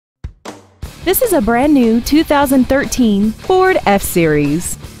This is a brand new 2013 Ford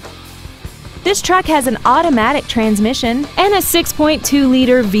F-Series. This truck has an automatic transmission and a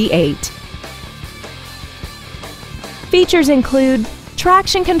 6.2-liter V8. Features include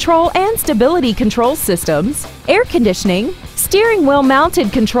traction control and stability control systems, air conditioning, steering wheel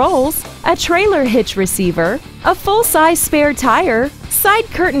mounted controls, a trailer hitch receiver, a full-size spare tire, side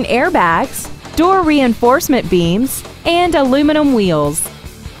curtain airbags, door reinforcement beams, and aluminum wheels.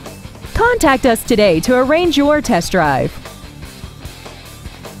 Contact us today to arrange your test drive.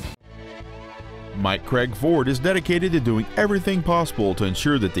 MikeCraigFord is dedicated to doing everything possible to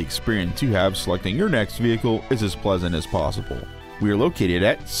ensure that the experience you have selecting your next vehicle is as pleasant as possible. We are located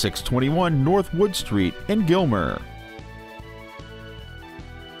at 621 North Wood Street in Gilmer.